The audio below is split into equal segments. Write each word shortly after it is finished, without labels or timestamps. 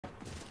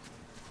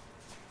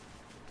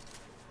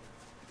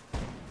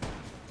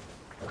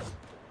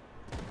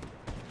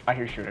I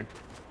hear shooting.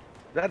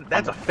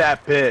 That's a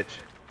fat bitch.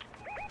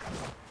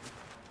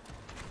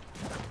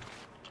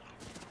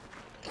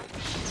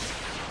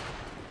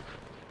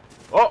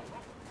 Oh!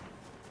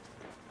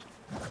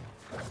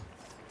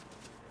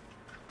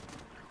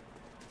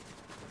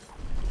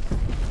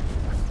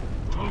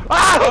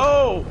 Ah!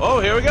 Oh,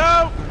 here we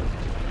go!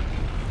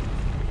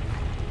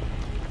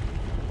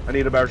 I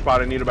need a better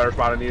spot, I need a better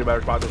spot, I need a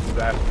better spot. This is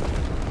bad.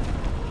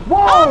 Whoa!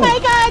 Oh my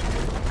god!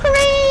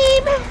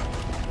 Cream!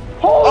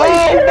 Holy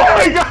shit! Oh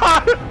my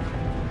god!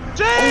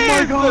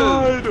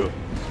 Jesus!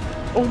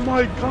 Oh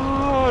my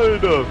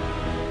god!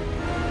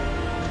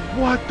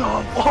 What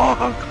the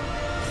fuck?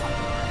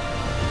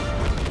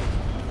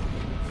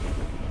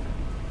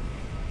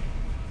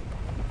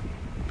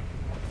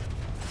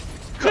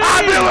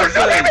 Ah, Miller,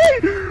 shooting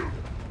me!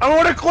 I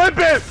want to clip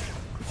it!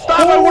 Stop!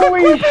 I want to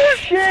Holy clip it!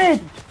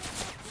 shit!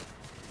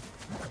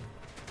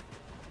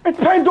 It's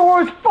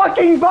Pandora's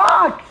fucking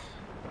box!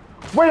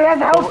 Wait, it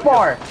has a health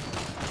bar!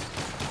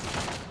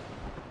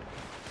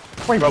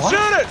 Wait, Bro, what?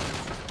 Shoot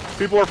it!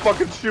 People are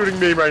fucking shooting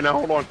me right now.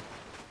 Hold on.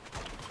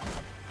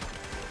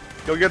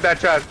 Go get that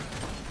chest.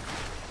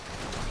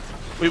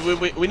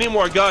 We need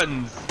more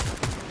guns.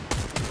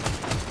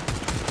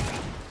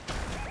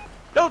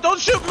 No, don't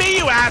shoot me,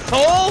 you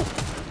asshole!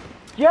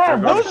 Yeah,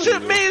 Don't what Don't the,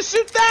 shoot me,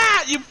 shoot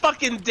that, you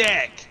fucking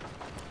dick!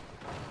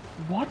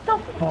 what the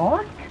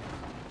fuck?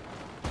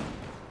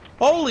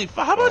 Holy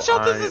fuck, how much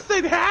health does I- this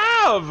thing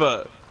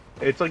have?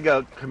 It's like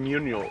a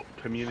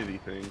community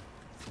thing.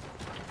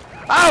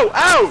 Ow!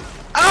 Ow!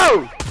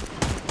 Ow!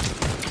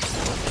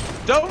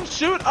 Don't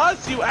shoot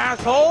us, you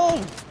asshole!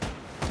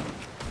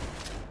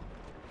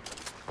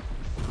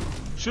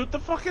 Shoot the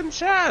fucking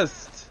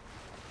chest!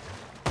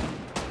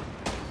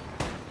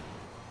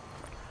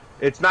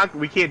 It's not.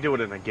 We can't do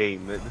it in a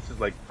game. This is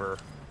like for.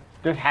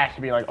 This has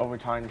to be like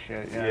overtime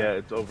shit, yeah. Yeah,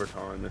 it's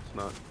overtime. It's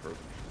not for.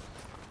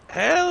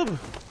 Help!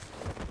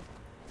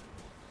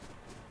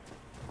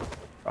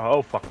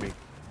 Oh fuck me.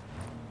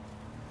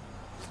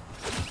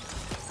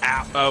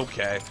 Ow,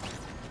 okay.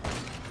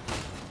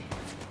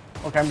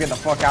 Okay, I'm getting the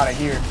fuck out of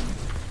here.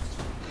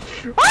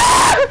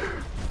 Ah!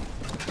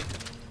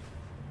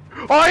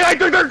 Oh yeah, I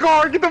took their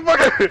car. Get the fuck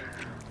out of here,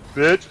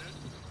 bitch.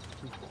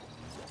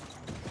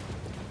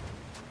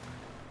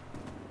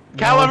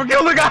 Cal ever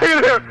kill the guy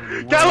in there?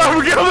 Cal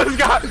ever kill this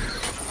guy?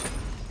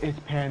 It's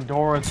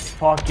Pandora's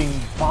fucking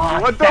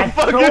box. What the That's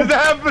fuck so is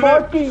happening?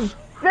 fucking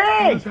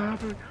What is sick!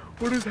 happening?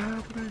 What is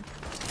happening?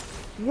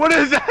 What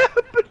is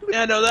happening?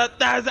 Yeah, no,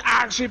 that's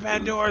actually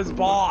Pandora's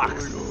box.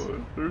 Oh my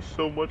god, there's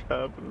so much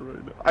happening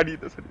right now. I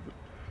need this.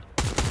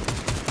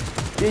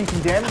 Yeah, you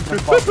can damage the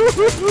fucking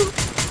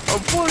thing. I'm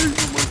playing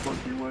for my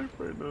fucking life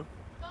right now.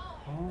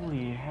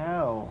 Holy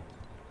hell.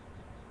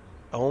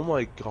 Oh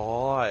my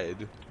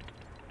god.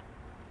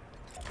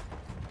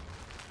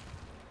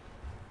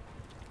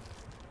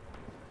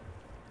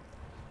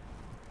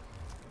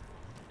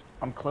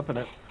 I'm clipping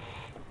it.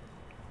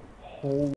 Holy